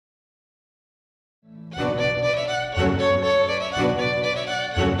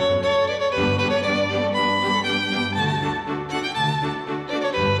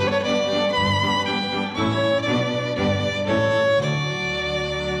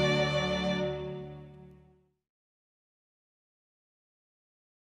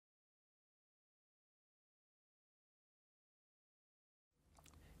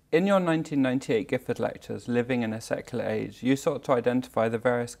In your 1998 Gifford lectures, Living in a Secular Age, you sought to identify the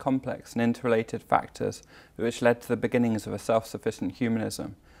various complex and interrelated factors which led to the beginnings of a self-sufficient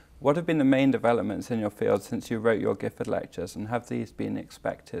humanism. What have been the main developments in your field since you wrote your Gifford lectures, and have these been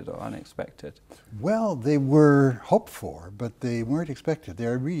expected or unexpected? Well, they were hoped for, but they weren't expected. They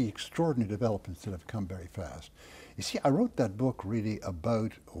are really extraordinary developments that have come very fast. You see, I wrote that book really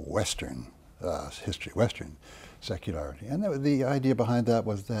about Western history, Western secularity. And the idea behind that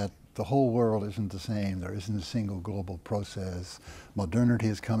was that the whole world isn't the same. There isn't a single global process. Modernity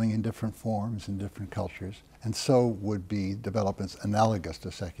is coming in different forms in different cultures, and so would be developments analogous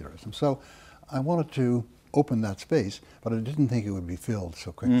to secularism. So I wanted to open that space, but I didn't think it would be filled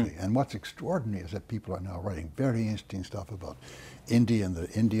so quickly. And what's extraordinary is that people are now writing very interesting stuff about India and the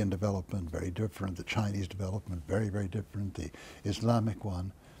Indian development, very different, the Chinese development, very, very different, the Islamic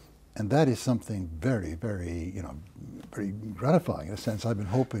one. And that is something very, very, very gratifying in a sense. I've been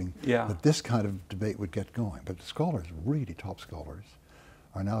hoping that this kind of debate would get going. But the scholars, really top scholars,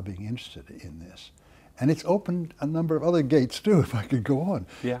 are now being interested in this. And it's opened a number of other gates too, if I could go on.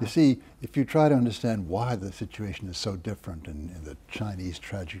 You see, if you try to understand why the situation is so different and the Chinese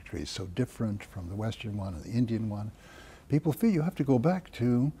trajectory is so different from the Western one and the Indian one, people feel you have to go back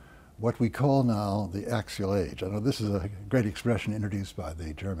to what we call now the axial age. I know this is a great expression introduced by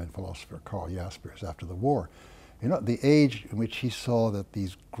the German philosopher Karl Jaspers after the war. You know, the age in which he saw that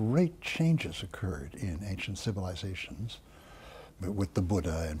these great changes occurred in ancient civilizations, with the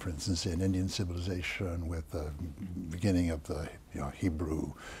Buddha, and for instance in Indian civilization, with the beginning of the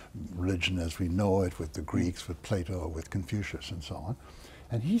Hebrew religion as we know it, with the Greeks, with Plato, with Confucius, and so on.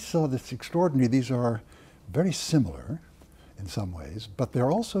 And he saw this extraordinary, these are very similar in some ways, but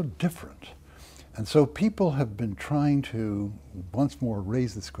they're also different. And so people have been trying to once more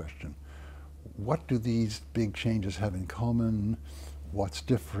raise this question. What do these big changes have in common? What's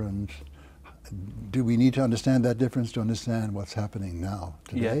different? Do we need to understand that difference to understand what's happening now,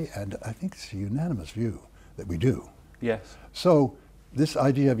 today? And I think it's a unanimous view that we do. Yes. So this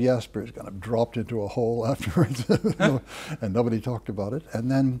idea of Jaspers kind of dropped into a hole afterwards, and nobody talked about it. And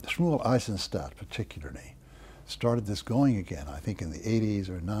then Shmuel Eisenstadt particularly started this going again, I think in the 80s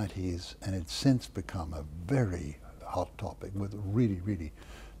or 90s, and it's since become a very hot topic with really, really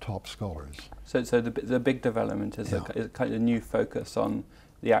top scholars. So the big development is a kind of new focus on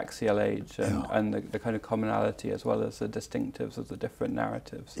the axial age and the kind of commonality as well as the distinctives of the different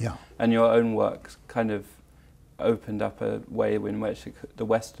narratives. And your own work kind of opened up a way in which the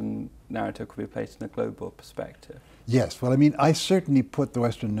Western narrative could be placed in a global perspective. Yes, well, I mean, I certainly put the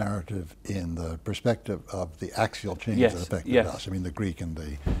Western narrative in the perspective of the axial change that affected us. I mean, the Greek and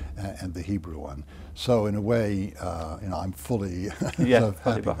the Hebrew one. So in a way, I'm fully,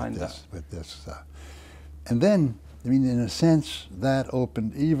 fully behind with this. And then, I mean, in a sense, that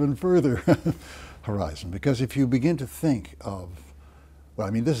opened even further horizon, because if you begin to think of, well,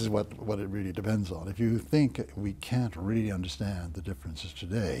 I mean, this is what it really depends on. If you think we can't really understand the differences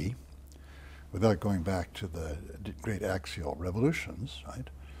today without going back to the great axial revolutions, right,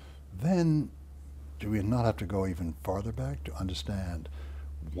 then do we not have to go even farther back to understand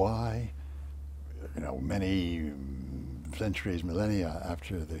why, many centuries, millennia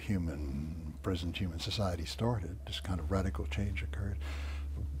after the present human society started, this kind of radical change occurred?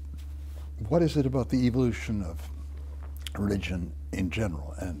 What is it about the evolution of religion in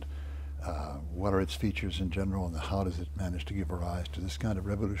general, and what are its features in general, and how does it manage to give rise to this kind of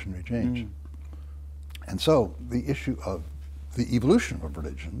revolutionary change? And so the issue of the evolution of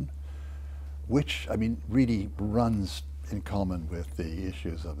religion, which, I mean, really runs in common with the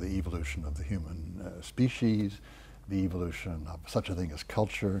issues of the evolution of the human species, the evolution of such a thing as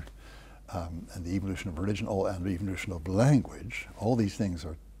culture, and the evolution of religion, and the evolution of language, all these things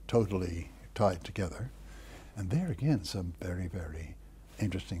are totally tied together. And there again, some very, very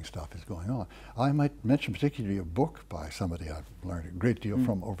interesting stuff is going on. I might mention particularly a book by somebody I've learned a great deal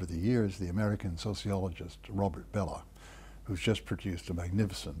from over the years, the American sociologist Robert Bellah, who's just produced a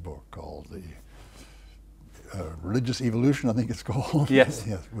magnificent book called The Religious Evolution, I think it's called. Yes.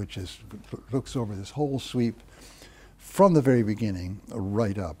 Which looks over this whole sweep from the very beginning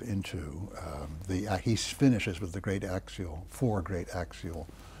right up into he finishes with the four great axial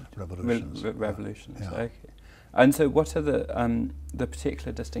revolutions. Revolutions, okay. And so what are the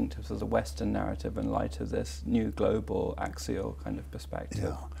particular distinctives of the Western narrative in light of this new global axial kind of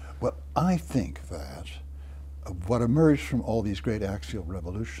perspective? Well, I think that what emerged from all these great axial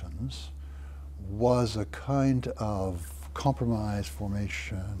revolutions was a kind of compromise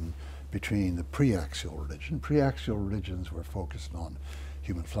formation between the pre-axial religion. Pre-axial religions were focused on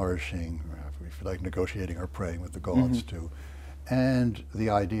human flourishing, if you like, negotiating or praying with the gods to And the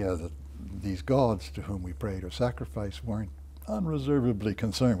idea that these gods to whom we prayed or sacrificed weren't unreservedly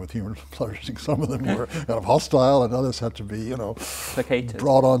concerned with human flourishing. Some of them were kind of hostile, and others had to be, you know, placated,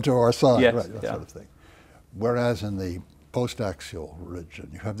 brought onto our side, yes, right, that sort of thing. Whereas in the post-axial religion,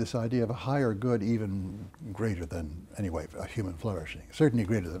 you have this idea of a higher good even greater than, anyway, a human flourishing, certainly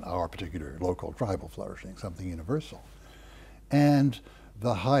greater than our particular local tribal flourishing, something universal. And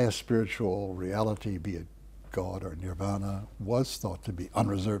the highest spiritual reality, be it God or nirvana, was thought to be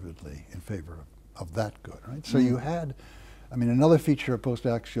unreservedly in favor of that good, right? So you had, I mean, another feature of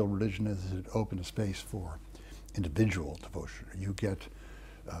post-axial religion is that it opened a space for individual devotion. You get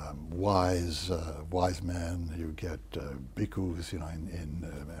wise men, you get bhikkhus, you know,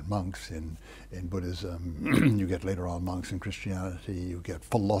 and monks in Buddhism. You get later on monks in Christianity. You get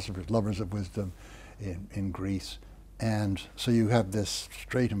philosophers, lovers of wisdom in Greece. And so you have this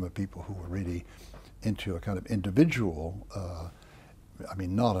stratum of people who were really into a kind of individual, I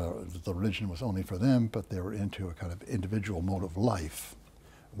mean, the religion was only for them, but they were into a kind of individual mode of life,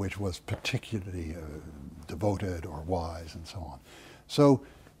 which was particularly devoted or wise and so on. So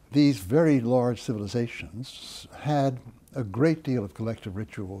these very large civilizations had a great deal of collective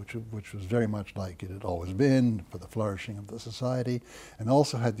ritual, which was very much like it had always been for the flourishing of the society, and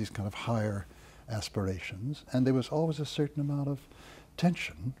also had these kind of higher aspirations. And there was always a certain amount of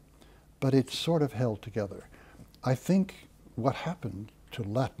tension, but it sort of held together. I think what happened to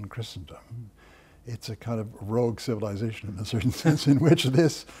Latin Christendom, it's a kind of rogue civilization in a certain sense, in which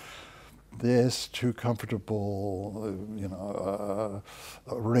this too comfortable,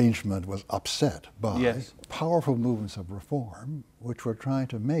 arrangement was upset by powerful movements of reform, which were trying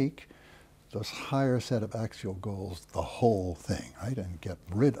to make those higher set of axial goals the whole thing, right, and get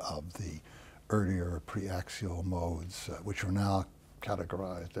rid of the earlier pre-axial modes, which are now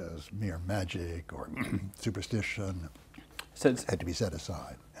categorized as mere magic or superstition, so it had to be set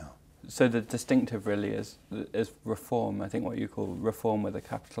aside. Yeah. So the distinctive really is reform. I think what you call reform with a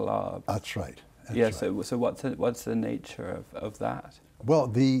capital R. That's right. That's right. So what's the nature of that?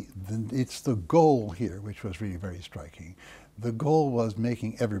 Well, it's the goal here, which was really very striking. The goal was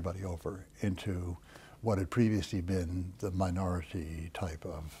making everybody over into what had previously been the minority type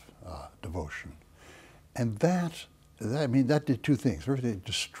of devotion, and that did two things. First, it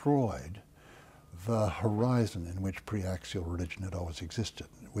destroyed the horizon in which pre-axial religion had always existed,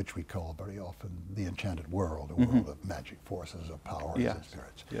 which we call very often the enchanted world, a world of magic forces, of powers and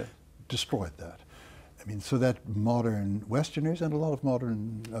spirits. Yeah. Destroyed that. I mean, so that modern Westerners and a lot of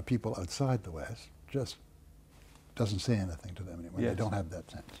modern people outside the West just doesn't say anything to them anymore. They don't have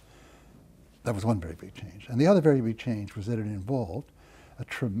that sense. That was one very big change. And the other very big change was that it involved a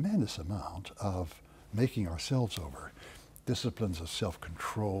tremendous amount of making ourselves over. Disciplines of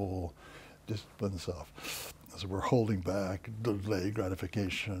self-control, disciplines of, as we're holding back, delay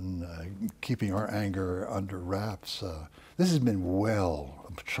gratification, keeping our anger under wraps. This has been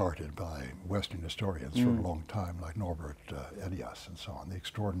well charted by Western historians for a long time, like Norbert Elias and so on, the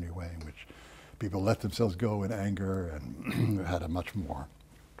extraordinary way in which people let themselves go in anger and had a much more,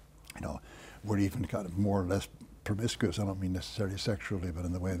 were even kind of more or less promiscuous. I don't mean necessarily sexually, but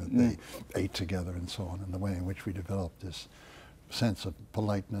in the way that they ate together and so on, in the way in which we developed this sense of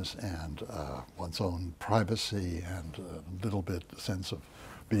politeness and one's own privacy and a little bit the sense of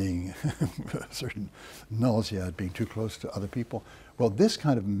being a certain nausea at being too close to other people. Well, this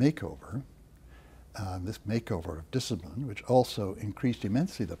kind of makeover, this makeover of discipline, which also increased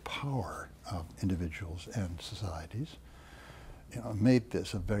immensely the power of individuals and societies, made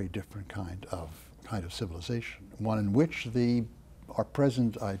this a very different kind of civilization, one in which our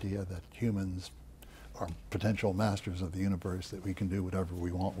present idea that humans are potential masters of the universe, that we can do whatever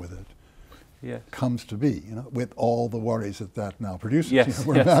we want with it, comes to be, with all the worries that now produces.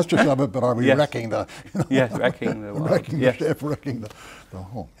 We're masters of it, but are we wrecking the, wrecking the world. Wrecking the ship, wrecking the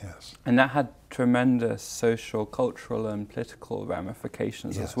home, And that had tremendous social, cultural and political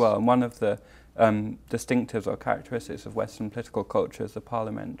ramifications as well. And one of the distinctives or characteristics of Western political culture is the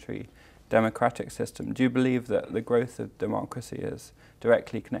parliamentary democratic system. Do you believe that the growth of democracy is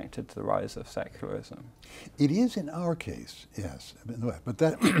directly connected to the rise of secularism? It is in our case, yes. But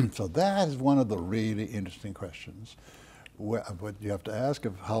so that is one of the really interesting questions. What you have to ask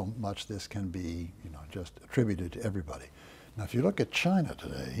of how much this can be, just attributed to everybody. Now, if you look at China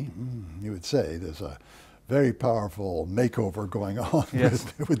today, you would say there's a very powerful makeover going on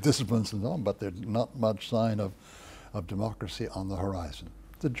with disciplines and so on, but there's not much sign of democracy on the horizon.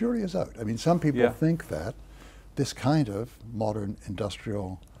 The jury is out. I mean, some people think that this kind of modern,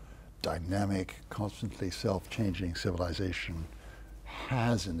 industrial, dynamic, constantly self-changing civilization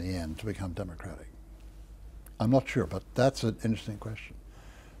has, in the end, to become democratic. I'm not sure, but that's an interesting question.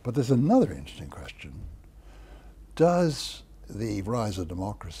 But there's another interesting question. Does the rise of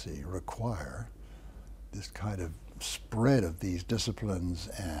democracy require this kind of spread of these disciplines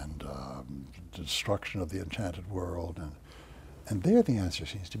and destruction of the enchanted world? And there the answer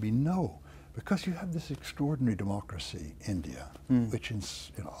seems to be no, because you have this extraordinary democracy, India, which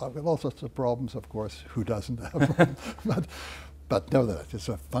is, with all sorts of problems, of course, who doesn't have them? But nevertheless, it's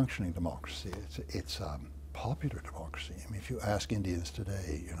a functioning democracy. It's a popular democracy. I mean, if you ask Indians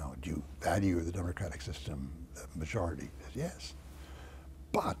today, do you value the democratic system? The majority says yes.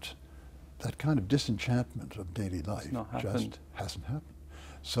 But that kind of disenchantment of daily life just hasn't happened.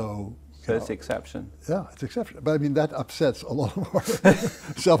 So it's the exception. Yeah, it's exception. But I mean, that upsets a lot of our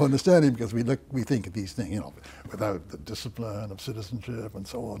self-understanding, because we think of these things, without the discipline of citizenship and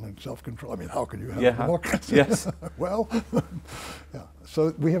so on and self-control. I mean, how can you have democracy? Yes. Well, yeah.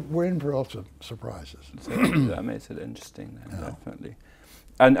 So we're in for lots of surprises. So that makes it interesting then, definitely.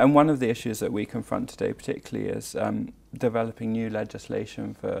 And one of the issues that we confront today particularly is developing new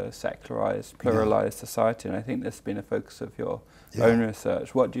legislation for secularized, pluralized society, and I think this has been a focus of your own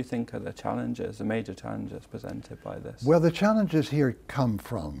research. What do you think are the challenges, the major challenges presented by this? Well, the challenges here come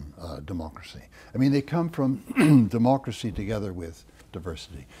from democracy. I mean, they come from democracy together with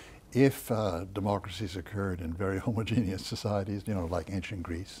diversity. If democracies occurred in very homogeneous societies, like ancient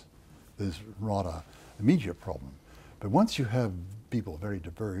Greece, there's not an immediate problem. But once you have people very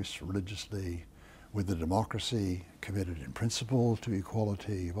diverse religiously, with the democracy committed in principle to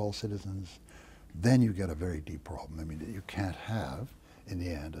equality of all citizens, then you get a very deep problem. I mean, you can't have, in the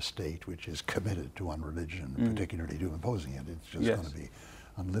end, a state which is committed to one religion, particularly to imposing it. It's just going to be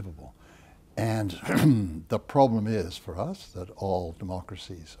unlivable. And the problem is, for us, that all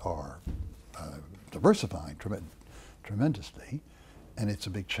democracies are diversifying tremendously, and it's a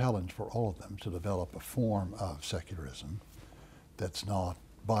big challenge for all of them to develop a form of secularism that's not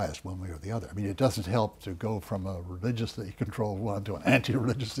biased one way or the other. I mean, it doesn't help to go from a religiously controlled one to an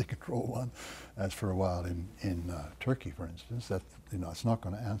anti-religiously controlled one, as for a while in Turkey, for instance. That it's not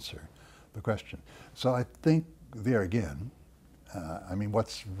going to answer the question. So I think there again, I mean,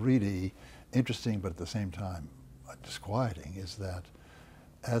 what's really interesting, but at the same time disquieting, is that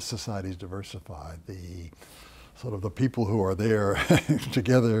as societies diversify, the people who are there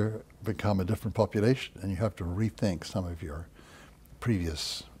together become a different population, and you have to rethink some of your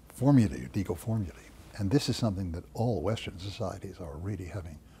previous formulae, legal formulae. And this is something that all Western societies are really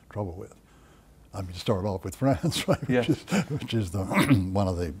having trouble with. I mean, to start off with France, right, which is the one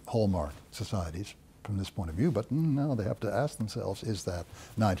of the hallmark societies from this point of view. But now they have to ask themselves, is that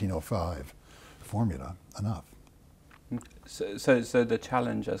 1905 formula enough? So the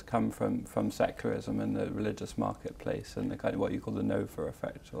challenge has come from secularism and the religious marketplace and the kind of what you call the nova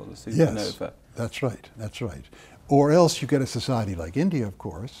effect, or the supernova. Yes, that's right, that's right. Or else you get a society like India, of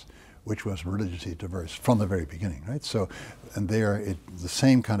course, which was religiously diverse from the very beginning, right? So, and there the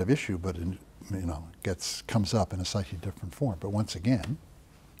same kind of issue, but comes up in a slightly different form. But once again,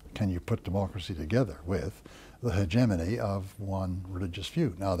 can you put democracy together with the hegemony of one religious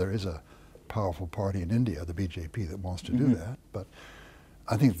view? Now, there is a powerful party in India, the BJP, that wants to do that, but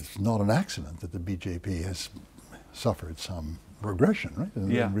I think it's not an accident that the BJP has suffered some regression, right,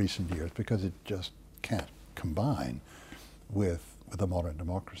 in recent years, because it just can't combine with a modern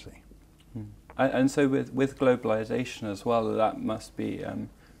democracy. And so with globalization as well, that must be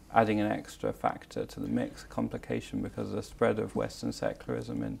adding an extra factor to the mix, complication, because of the spread of Western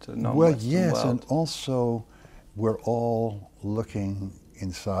secularism into the non-Western world. Well, yes, and also we're all looking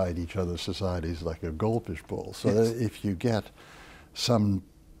inside each other's societies like a goldfish bowl. So that if you get some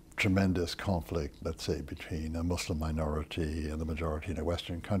tremendous conflict, let's say, between a Muslim minority and the majority in a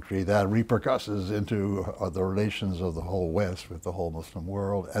Western country, that repercusses into the relations of the whole West with the whole Muslim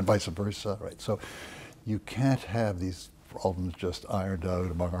world, and vice versa, right? So you can't have these problems just ironed out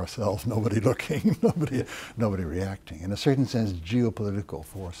among ourselves, nobody looking, nobody reacting. In a certain sense, geopolitical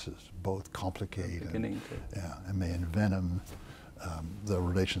forces both complicate and may envenom the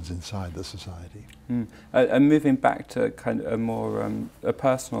relations inside the society. And moving back to kind of a more a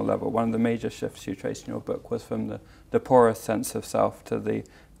personal level, one of the major shifts you traced in your book was from the porous sense of self to the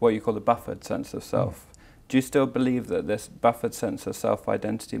what you call the buffered sense of self. Do you still believe that this buffered sense of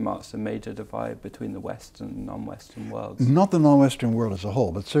self-identity marks a major divide between the Western and non-Western worlds? Not the non-Western world as a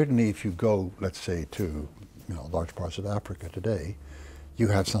whole, but certainly if you go, let's say, to large parts of Africa today, you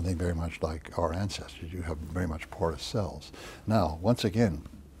have something very much like our ancestors. You have very much porous cells. Now, once again,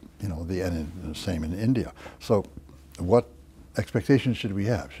 the same in India. So what expectations should we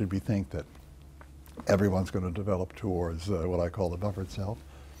have? Should we think that everyone's going to develop towards what I call the buffered self?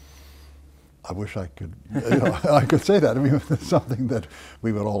 I wish I could, I could say that. I mean, it's something that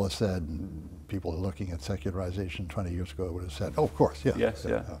we would all have said, and people looking at secularization 20 years ago would have said, oh, of course, yeah. Yes,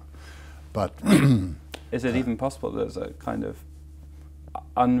 yeah. But is it even possible there's a kind of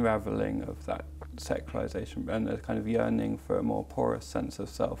unraveling of that secularization and a kind of yearning for a more porous sense of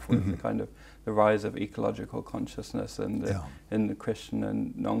self with the kind of the rise of ecological consciousness and in the Christian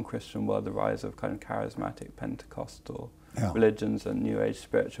and non-Christian world, the rise of kind of charismatic Pentecostal religions and New Age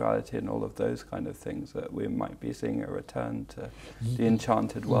spirituality and all of those kind of things, that we might be seeing a return to the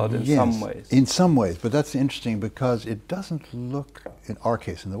enchanted world in some ways. In some ways, but that's interesting because it doesn't look, in our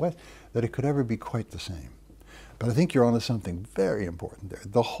case in the West, that it could ever be quite the same. But I think you're onto something very important there.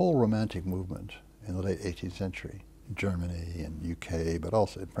 The whole Romantic movement in the late 18th century, in Germany and UK, but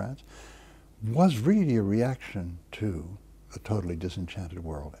also in France, was really a reaction to a totally disenchanted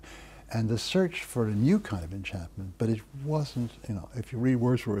world. And the search for a new kind of enchantment, but it wasn't, you know, if you read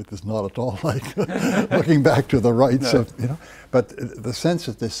Wordsworth, it's not at all like looking back to the rights of, you know, but the sense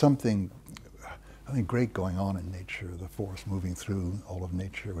that there's something, I think, great going on in nature, the force moving through all of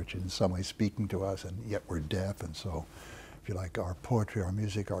nature, which is in some way speaking to us, and yet we're deaf, and so, if you like, our poetry, our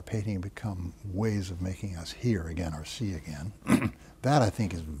music, our painting become ways of making us hear again or see again. That, I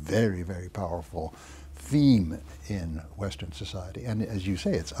think, is very, very powerful theme in Western society. And as you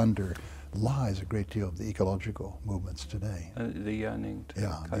say, it's underlies a great deal of the ecological movements today. The yearning to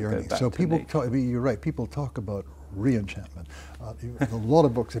the yearning. So people talk, I mean, you're right, people talk about re-enchantment. A lot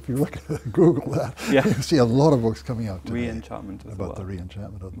of books, if you look at Google that, you see a lot of books coming out today re-enchantment of about the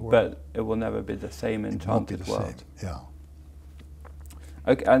re-enchantment of the world. But it will never be the same enchanted world. Yeah.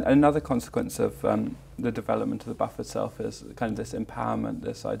 Okay, and another consequence of the development of the buffered self is kind of this empowerment,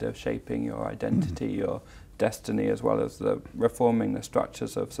 this idea of shaping your identity, your destiny, as well as the reforming the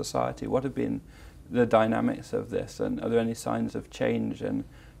structures of society. What have been the dynamics of this, and are there any signs of change in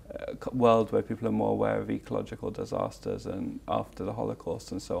a world where people are more aware of ecological disasters and after the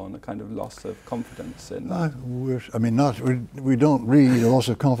Holocaust and so on, a kind of loss of confidence in that? I wish, I mean, we don't read a loss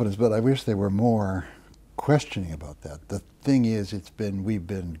of confidence, but I wish there were more questioning about that. The thing is, we've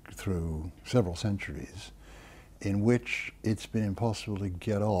been through several centuries in which it's been impossible to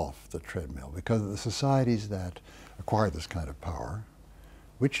get off the treadmill because of the societies that acquire this kind of power,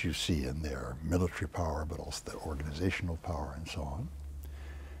 which you see in their military power, but also their organizational power and so on,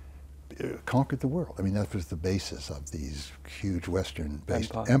 conquered the world. I mean, that was the basis of these huge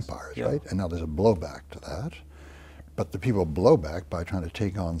Western-based empires, right? And now there's a blowback to that. But the people blow back by trying to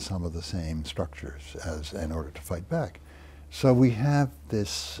take on some of the same structures as in order to fight back. So we have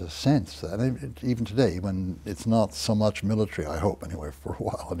this sense that even today, when it's not so much military, I hope anyway, for a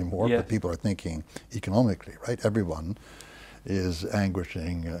while anymore, but people are thinking economically, right? Everyone is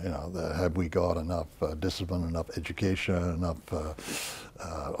anguishing, you know, have we got enough discipline, enough education, enough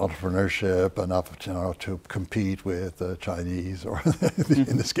entrepreneurship, enough, you know, to compete with the Chinese, or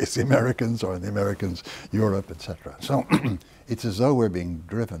in this case the Americans, or in the Americans, Europe, etc. So it's as though we're being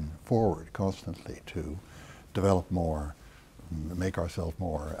driven forward constantly to develop more, make ourselves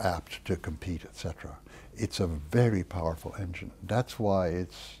more apt to compete, etc. It's a very powerful engine. That's why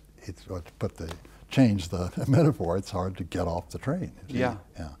it's to change the metaphor, it's hard to get off the train. Yeah.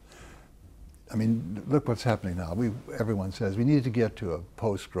 I mean, look what's happening now. Everyone says we need to get to a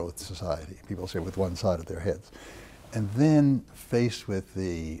post-growth society. People say with one side of their heads. And then faced with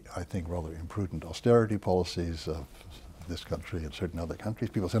the, I think, rather imprudent austerity policies of this country and certain other countries,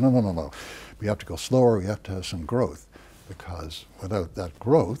 people say, no. We have to go slower, we have to have some growth. Because without that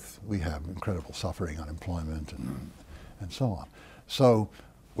growth, we have incredible suffering, unemployment, and so on. So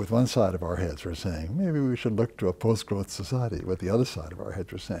with one side of our heads, we're saying, maybe we should look to a post-growth society. With the other side of our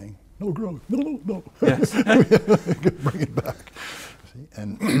heads, we're saying, no growth, no. Yes. Bring it back.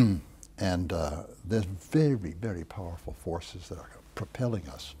 See? And there's very, very powerful forces that are propelling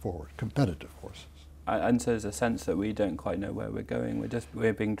us forward, competitive forces. And so there's a sense that we don't quite know where we're going.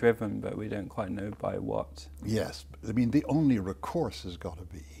 We're being driven, but we don't quite know by what. Yes. I mean, the only recourse has got to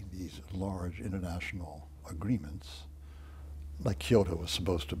be these large international agreements, like Kyoto was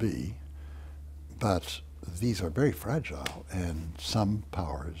supposed to be, but these are very fragile, and some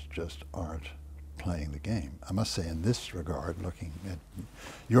powers just aren't playing the game. I must say, in this regard, looking at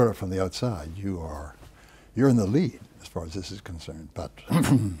Europe from the outside, you're in the lead as far as this is concerned. But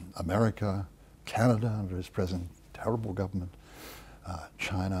America, Canada under its present terrible government,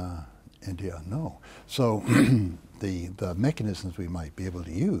 China, India, no. So the mechanisms we might be able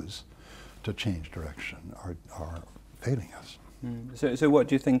to use to change direction are failing us. So what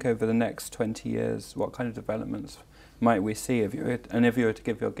do you think over the next 20 years, what kind of developments might we see? If you were to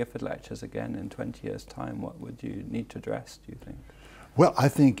give your Gifford lectures again in 20 years' time, what would you need to address, do you think? Well, I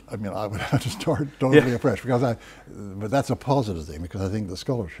think, I mean, I would have to start totally afresh, because but that's a positive thing, because I think the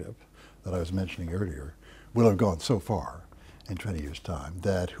scholarship that I was mentioning earlier will have gone so far in 20 years' time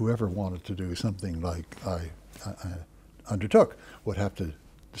that whoever wanted to do something like I undertook would have to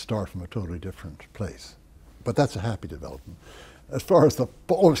start from a totally different place. But that's a happy development. As far as the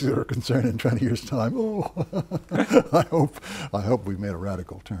policies are concerned in 20 years' time, I hope we've made a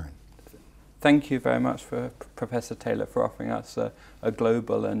radical turn. Thank you very much, Professor Taylor, for offering us a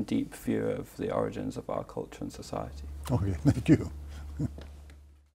global and deep view of the origins of our culture and society. Okay, thank you.